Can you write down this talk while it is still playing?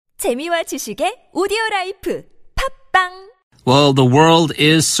재미와 지식의 오디오라이프 팝빵 Well, the world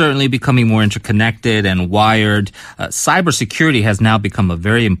is certainly becoming more interconnected and wired. Cybersecurity has now become a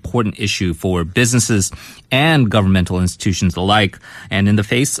very important issue for businesses and governmental institutions alike. And in the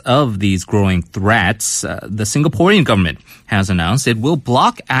face of these growing threats, the Singaporean government has announced it will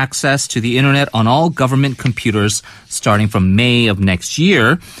block access to the internet on all government computers starting from May of next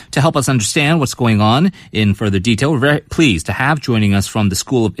year. To help us understand what's going on in further detail, we're very pleased to have joining us from the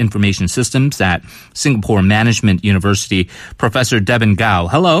School of Information Systems at Singapore Management University, Professor Debin Gao.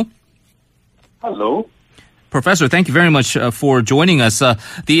 Hello. Hello. Professor, thank you very much for joining us.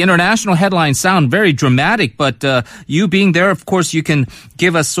 The international headlines sound very dramatic, but you being there, of course, you can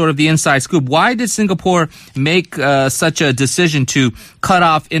give us sort of the inside scoop. Why did Singapore make such a decision to cut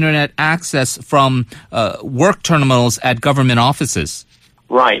off internet access from work terminals at government offices?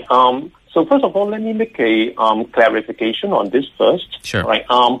 Right. So first of all, let me make a clarification on this first. Sure. Right.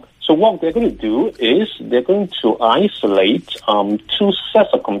 So what they're going to do is they're going to isolate two sets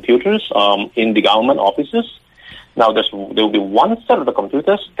of computers in the government offices. Now, there will be one set of the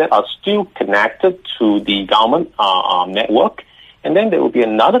computers that are still connected to the government network, and then there will be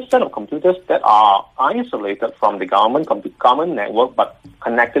another set of computers that are isolated from the government network but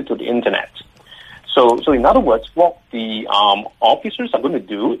connected to the internet. So in other words, what the officers are going to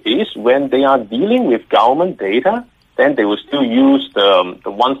do is when they are dealing with government data, then they will still use the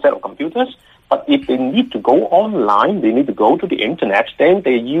one set of computers. But if they need to go online, they need to go to the internet, then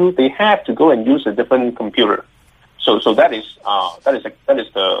they have to go and use a different computer. So that is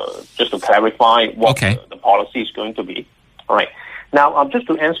just to clarify what the policy is going to be. All right. Now, just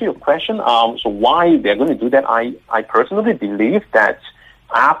to answer your question, so why they're going to do that? I personally believe that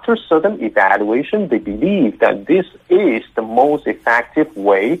after certain evaluation, they believe that this is the most effective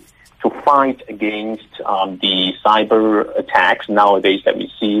way to fight against the cyber attacks nowadays that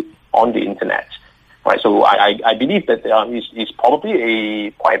we see on the internet. Right, so I believe that it's probably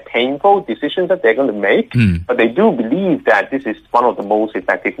a quite painful decision that they're going to make, but they do believe that this is one of the most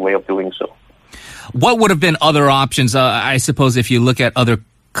effective way of doing so. What would have been other options, I suppose, if you look at other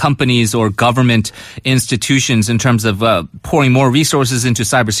companies or government institutions in terms of pouring more resources into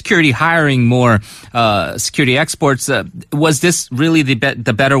cybersecurity, hiring more security experts? Was this really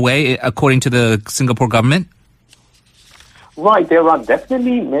the better way, according to the Singapore government? Right, there are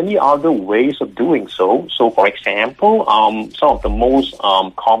definitely many other ways of doing so. So, for example, some of the most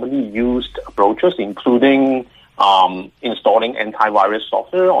commonly used approaches, including installing antivirus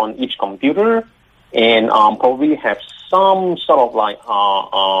software on each computer, and probably have some sort of like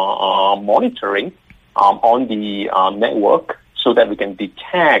monitoring on the network so that we can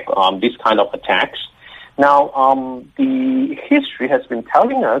detect this kind of attacks. Now, the history has been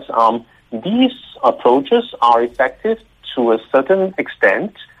telling us these approaches are effective to a certain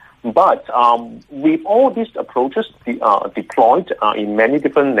extent, but with all these approaches deployed in many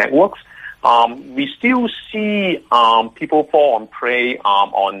different networks, we still see people fall on prey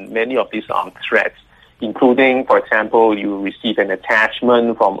on many of these threats, including, for example, you receive an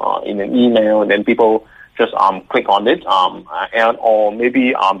attachment from in an email, and then people just click on it, or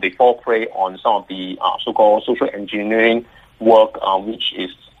maybe they fall prey on some of the so-called social engineering work, which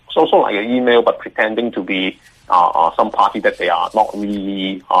is also like an email but pretending to be some party that they are not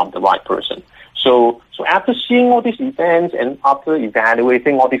really the right person. So after seeing all these events and after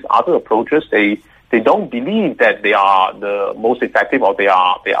evaluating all these other approaches, they don't believe that they are the most effective or they're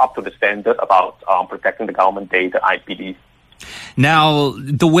up to the standard about protecting the government data, I believe. Now,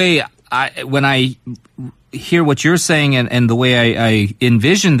 the way when I hear what you're saying and the way I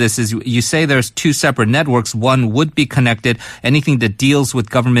envision this is you say there's two separate networks. One would be connected. Anything that deals with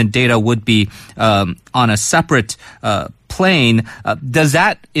government data would be on a separate plane. Does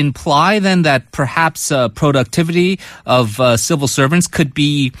that imply then that perhaps productivity of civil servants could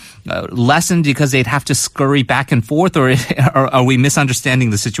be lessened because they'd have to scurry back and forth, or are we misunderstanding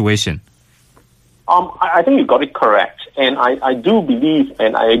the situation? I think you got it correct. And I do believe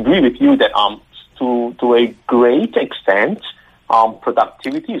and I agree with you that to a great extent,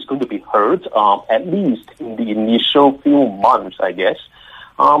 productivity is going to be hurt, at least in the initial few months, I guess.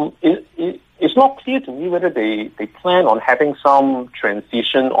 It's not clear to me whether they plan on having some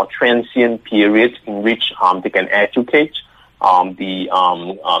transition or transient period in which they can educate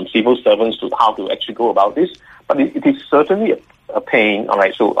the civil servants to how to actually go about this. But it is certainly a pain. All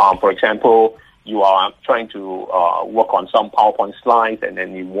right. So, for example, you are trying to work on some PowerPoint slides, and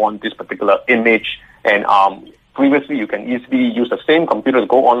then you want this particular image, and previously you can easily use the same computer to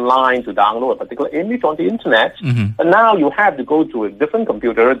go online to download a particular image on the internet, but now you have to go to a different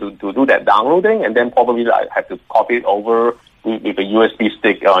computer to do that downloading, and then probably have to copy it over with a USB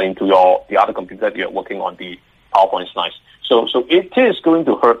stick into the other computer that you're working on the PowerPoint slides. So it is going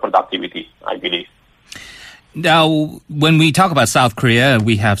to hurt productivity, I believe. Now, when we talk about South Korea,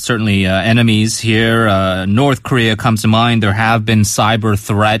 we have certainly enemies here. North Korea comes to mind. There have been cyber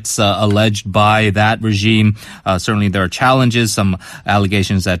threats alleged by that regime. Certainly there are challenges, some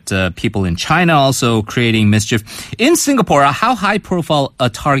allegations that people in China also creating mischief. In Singapore, how high profile a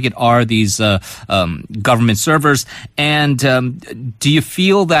target are these government servers? And do you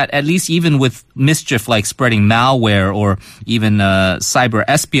feel that at least even with mischief like spreading malware or even cyber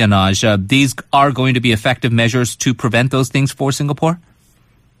espionage, these are going to be effective measures to prevent those things for Singapore?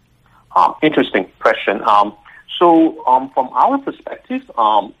 Interesting question. So from our perspective,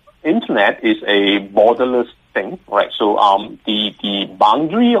 internet is a borderless thing, right? So the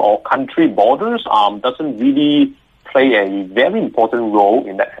boundary or country borders doesn't really play a very important role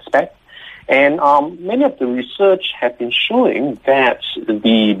in that aspect. And many of the research have been showing that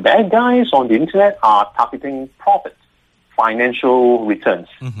the bad guys on the internet are targeting profit, financial returns.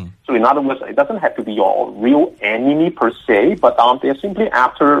 Mm-hmm. So in other words, it doesn't have to be your real enemy per se, but they're simply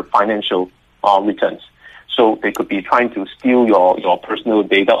after financial returns. So they could be trying to steal your personal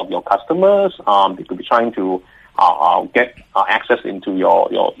data of your customers. They could be trying to get access into your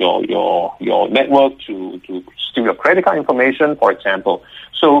network to steal your credit card information, for example.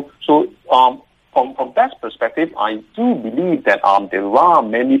 So from that perspective, I do believe that there are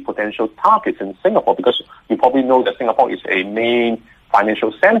many potential targets in Singapore, because you probably know that Singapore is a main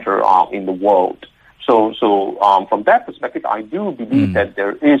financial center in the world. So from that perspective, I do believe that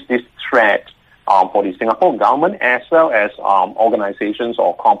there is this threat for the Singapore government as well as organizations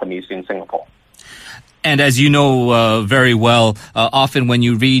or companies in Singapore. And as you know very well, often when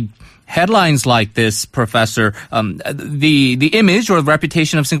you read headlines like this, Professor, the image or the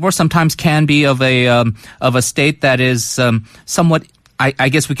reputation of Singapore sometimes can be of a state that is somewhat, I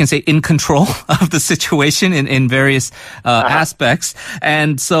guess we can say, in control of the situation in various aspects.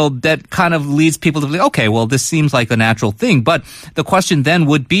 And so that kind of leads people to think, okay, well, this seems like a natural thing. But the question then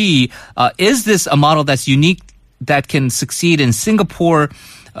would be, is this a model that's unique, that can succeed in Singapore,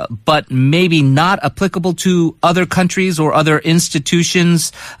 but maybe not applicable to other countries or other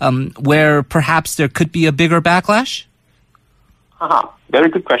institutions where perhaps there could be a bigger backlash? Very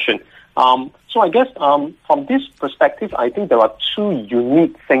good question. So I guess from this perspective, I think there are two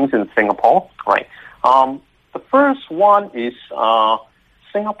unique things in Singapore, right? The first one is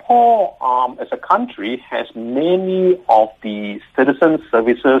Singapore as a country has many of the citizen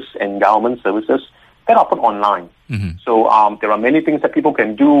services and government services that are put online. Mm-hmm. So there are many things that people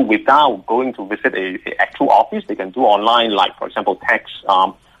can do without going to visit a actual office. They can do online, like, for example, tax.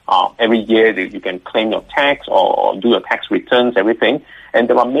 Every year you can claim your tax or do your tax returns, everything. And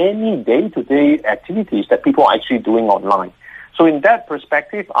there are many day-to-day activities that people are actually doing online. So in that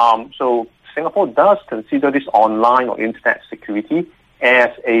perspective, so Singapore does consider this online or internet security as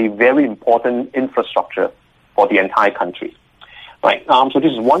a very important infrastructure for the entire country. Right. So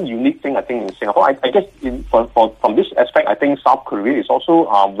this is one unique thing, I think, in Singapore. I guess from this aspect, I think South Korea is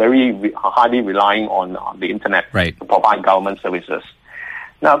also very highly relying on the internet to provide government services.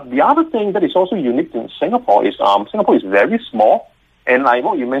 Now, the other thing that is also unique in Singapore is Singapore is very small, and like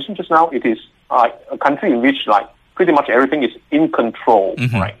what you mentioned just now, it is a country in which like pretty much everything is in control,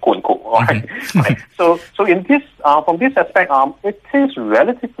 right, quote unquote. Right. Mm-hmm. Right. So in this from this aspect, it is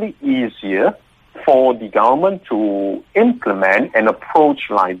relatively easier for the government to implement an approach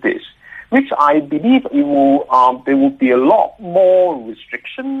like this, which I believe it will there will be a lot more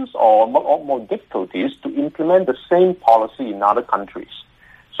restrictions or a lot more difficulties to implement the same policy in other countries.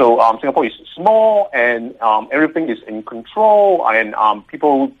 So Singapore is small and everything is in control, and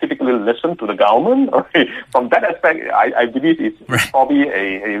people typically listen to the government. From that aspect, I believe it's probably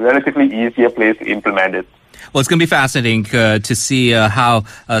a relatively easier place to implement it. Well, it's going to be fascinating to see how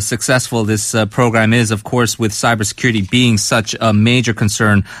successful this program is, of course, with cybersecurity being such a major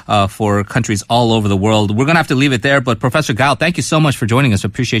concern for countries all over the world. We're going to have to leave it there, but Professor Gao, thank you so much for joining us.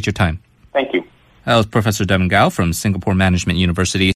 Appreciate your time. Thank you. That was Professor Debin Gao from Singapore Management University.